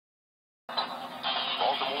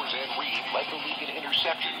Powers and Reed led the league in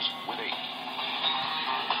interceptions with 8. And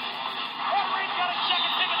Reed's got a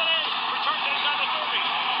second pick of the day. Returns it inside the 30.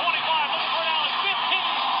 25, looking for an alley. 15,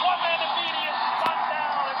 one man immediate. One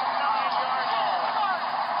down at the 9-yard line.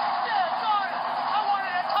 Darn it! I wanted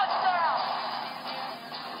a touchdown!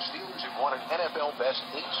 The Steelers have won an NFL best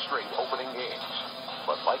 8 straight opening games.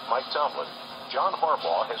 But like Mike Tomlin, John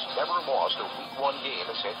Harbaugh has never lost a Week 1 game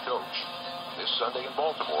as head coach. This Sunday in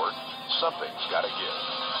Baltimore, something's got to give.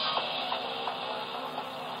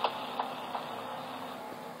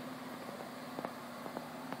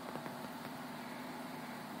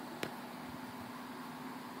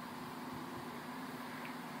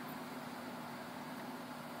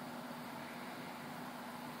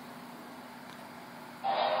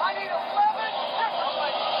 I need 11 different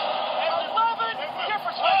players. 11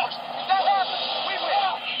 different players. If that happens, we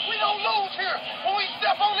win. We don't lose here. When we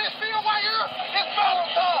step on this field right here, it's battle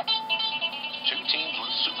time. 2 teams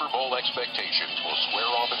with Super Bowl expectations will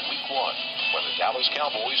square off in Week 1 when the Dallas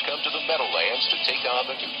Cowboys come to the Meadowlands to take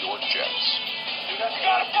on the New York Jets. You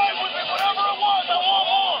gotta fight with me, whatever it was. I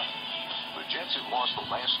want more. The Jets have lost the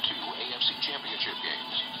last 2 AFC Championship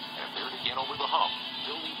games, and if they're to get over the hump,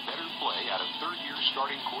 they'll need better play out of third-year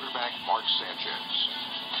starting quarterback Mark Sanchez.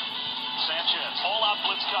 Sanchez, all-out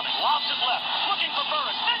blitz coming. Lobs it left. Looking for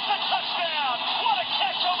Burris. It's a touchdown. What a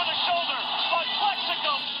catch over the shoulder by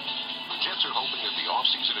Plexico. The Jets are hoping that the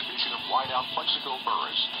offseason addition of wideout Plexico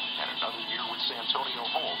Burris and another year with Santonio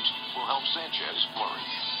Holmes will help Sanchez flourish.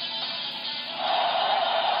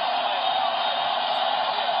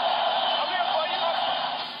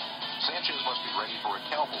 Sanchez must be ready for a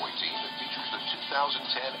Cowboy team that features the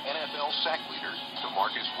 2010 NFL sack leader,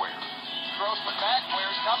 DeMarcus Ware. Grossman back,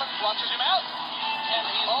 Ware's coming, flushes him out. And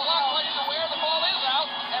he's not ready to Ware. The ball is out,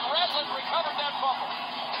 and Redland recovered that fumble.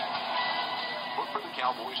 Look for the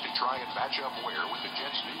Cowboys to try and match up Ware with the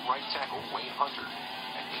Jets' new right tackle, Wayne Hunter.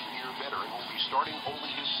 An 8-year veteran will be starting only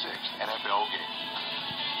his 6th NFL game.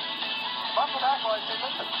 Buckle back, I say,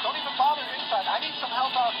 listen, don't even bother inside. I need some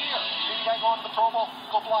help out here. See the guy going to the Pro Bowl?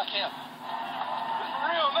 Go block him. It's for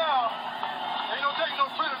real now. Ain't no taking no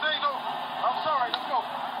critters. Ain't no... I'm sorry. Let's go.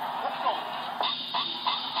 Let's go.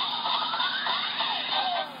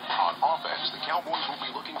 On offense, the Cowboys will be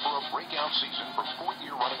looking for a breakout season from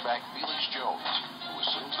 4th-year running back Felix Jones, who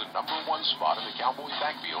assumes the #1 spot in the Cowboys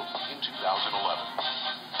backfield in 2011.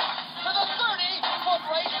 To the 30, foot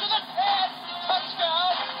race to the 10.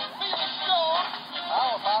 Touchdown, Felix Jones.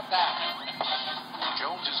 How about that?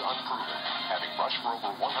 Jones is unproven, having rushed for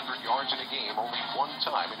over 100 yards in a game only 1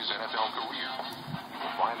 time in his NFL career. He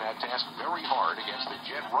will find that task very hard against the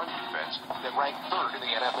Jet run defense that ranked 3rd in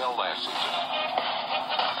the NFL last season.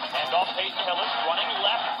 And off Peyton Hillis, running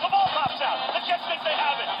left. The ball pops out. The Jets think they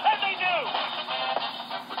have it, and they do.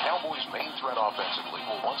 The Cowboys' main threat offensively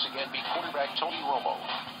will once again be quarterback Tony Romo,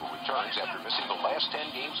 who returns after missing the last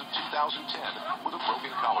 10 games of 2010 with a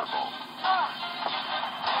broken collarbone.